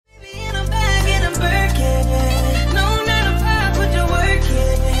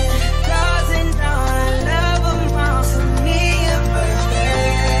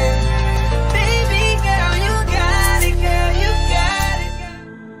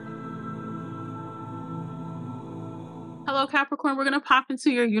Hello, Capricorn. We're going to pop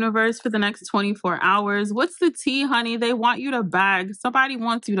into your universe for the next 24 hours. What's the tea, honey? They want you to bag. Somebody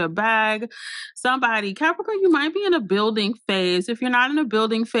wants you to bag. Somebody. Capricorn, you might be in a building phase. If you're not in a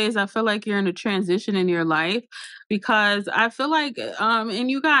building phase, I feel like you're in a transition in your life, because I feel like,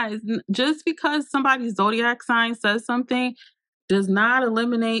 and you guys, just because somebody's zodiac sign says something does not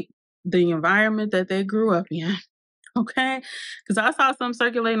eliminate the environment that they grew up in. Okay, because I saw some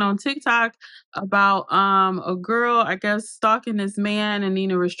circulating on TikTok about a girl, I guess, stalking this man and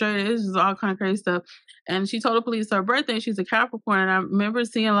needing restraint. It's just all kind of crazy stuff. And she told the police her birthday. She's a Capricorn, and I remember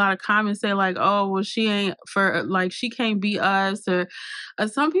seeing a lot of comments say like, "Oh, well, she ain't for like she can't be us," or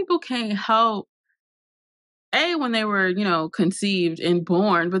some people can't help when they were, conceived and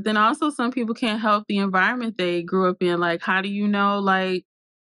born, but then also some people can't help the environment they grew up in. Like, how do you know, like,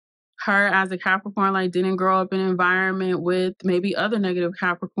 her as a Capricorn, like, didn't grow up in an environment with maybe other negative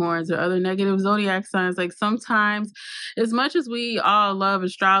Capricorns or other negative zodiac signs? Like, sometimes, as much as we all love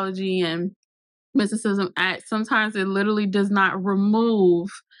astrology and mysticism, sometimes it literally does not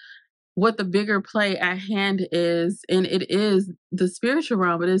remove what the bigger play at hand is, and it is the spiritual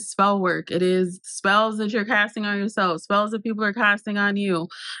realm. It is spell work. It is spells that you're casting on yourself, spells that people are casting on you.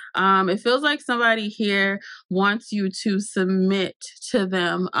 It feels like somebody here wants you to submit to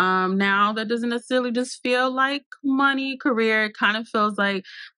them. Now, that doesn't necessarily just feel like money, career. It kind of feels like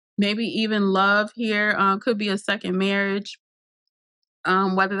maybe even love here. Could be a second marriage,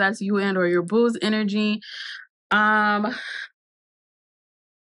 whether that's you and or your boo's energy.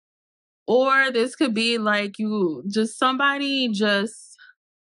 Or this could be like somebody just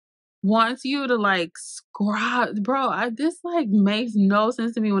wants you to like scrub. Bro, this like makes no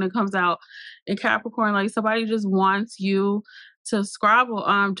sense to me when it comes out in Capricorn. Like, somebody just wants you to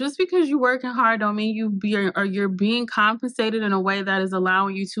scrabble. Just because you're working hard don't mean you're being compensated in a way that is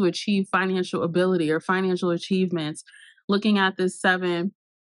allowing you to achieve financial ability or financial achievements. Looking at this 7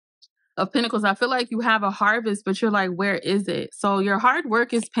 of Pentacles, I feel like you have a harvest, but you're like, where is it? So your hard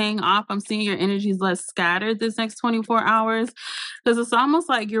work is paying off. I'm seeing your energies less scattered this next 24 hours, because it's almost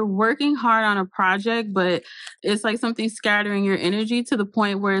like you're working hard on a project, but it's like something scattering your energy to the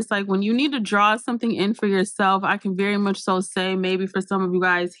point where it's like when you need to draw something in for yourself, I can very much so say maybe for some of you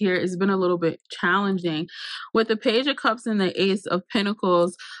guys here, it's been a little bit challenging. With the Page of Cups and the Ace of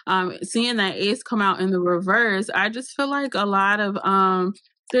Pentacles, seeing that Ace come out in the reverse, I just feel like a lot of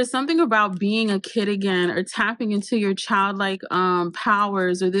there's something about being a kid again, or tapping into your childlike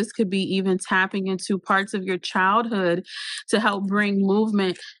powers, or this could be even tapping into parts of your childhood to help bring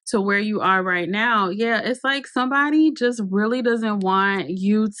movement to where you are right now. Yeah, it's like somebody just really doesn't want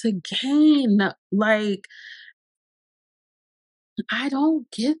you to gain. Like, I don't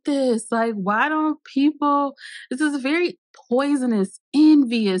get this. Like, why don't people? This is a very poisonous,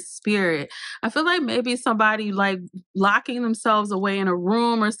 envious spirit. I feel like maybe somebody like locking themselves away in a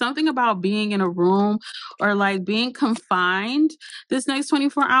room, or something about being in a room, or like being confined this next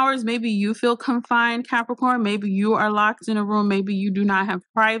 24 hours. Maybe you feel confined, Capricorn. Maybe you are locked in a room. Maybe you do not have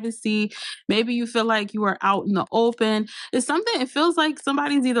privacy. Maybe you feel like you are out in the open. It's something, it feels like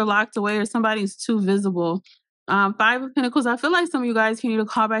somebody's either locked away or somebody's too visible. 5 of Pentacles, I feel like some of you guys need to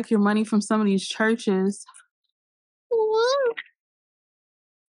call back your money from some of these churches.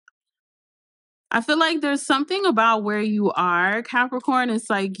 I feel like there's something about where you are, Capricorn. It's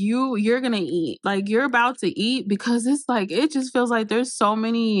like you're gonna eat. Like, you're about to eat, because it's like, it just feels like there's so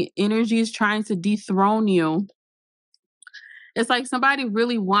many energies trying to dethrone you. It's like somebody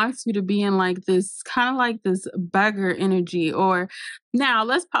really wants you to be in like this kind of like this beggar energy. Or now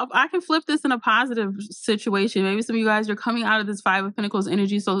I can flip this in a positive situation. Maybe some of you guys are coming out of this 5 of Pentacles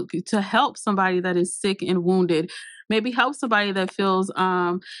energy, so to help somebody that is sick and wounded. Maybe help somebody that feels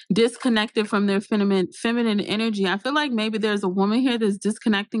disconnected from their feminine energy. I feel like maybe there's a woman here that's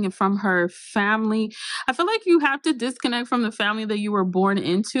disconnecting from her family. I feel like you have to disconnect from the family that you were born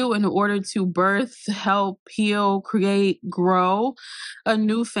into in order to birth, help, heal, create, grow a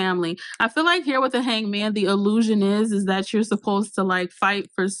new family. I feel like here with the Hangman, the illusion is that you're supposed to like fight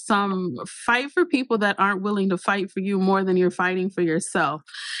for people that aren't willing to fight for you more than you're fighting for yourself.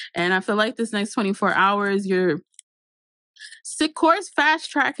 And I feel like this next 24 hours, you're sick course fast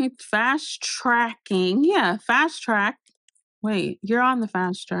track. Wait, you're on the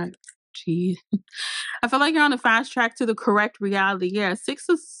fast track. Gee. I feel like you're on the fast track to the correct reality. Yeah, 6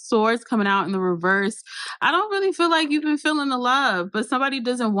 of Swords coming out in the reverse. I don't really feel like you've been feeling the love, but somebody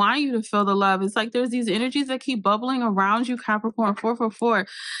doesn't want you to feel the love. It's like there's these energies that keep bubbling around you, Capricorn. 444,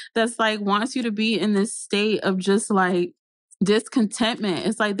 that's like wants you to be in this state of just like discontentment.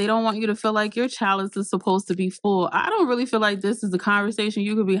 It's like they don't want you to feel like your chalice is supposed to be full. I don't really feel like this is a conversation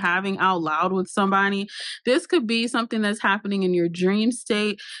you could be having out loud with somebody. This could be something that's happening in your dream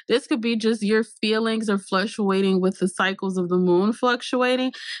state. This could be just your feelings are fluctuating with the cycles of the moon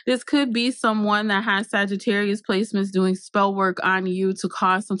fluctuating. This could be someone that has Sagittarius placements doing spell work on you to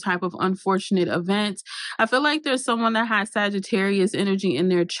cause some type of unfortunate event. I feel like there's someone that has Sagittarius energy in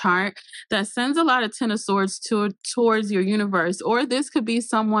their chart that sends a lot of Ten of Swords towards your universe. Or this could be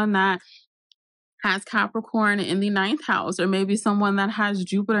someone that has Capricorn in the 9th house, or maybe someone that has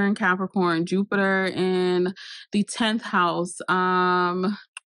Jupiter in Capricorn, Jupiter in the 10th house.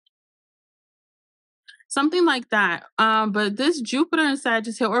 Something like that. But this Jupiter and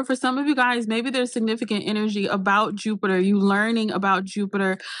Sagittarius, or for some of you guys, maybe there's significant energy about Jupiter, you learning about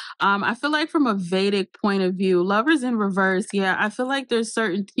Jupiter. I feel like from a Vedic point of view, lovers in reverse. Yeah, I feel like there's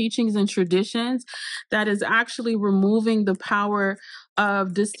certain teachings and traditions that is actually removing the power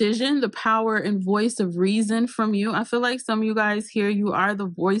of decision, the power and voice of reason from you. I feel like some of you guys here, you are the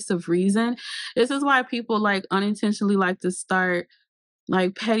voice of reason. This is why people like unintentionally like to start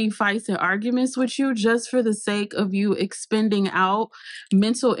like petty fights and arguments with you just for the sake of you expending out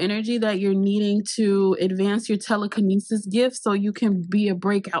mental energy that you're needing to advance your telekinesis gift so you can be a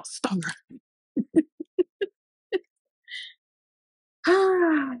breakout star.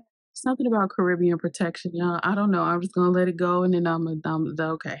 Something about Caribbean protection, y'all. I don't know. I'm just gonna let it go and then I'm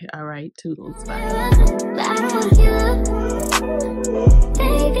okay. All right, toodles. Bye.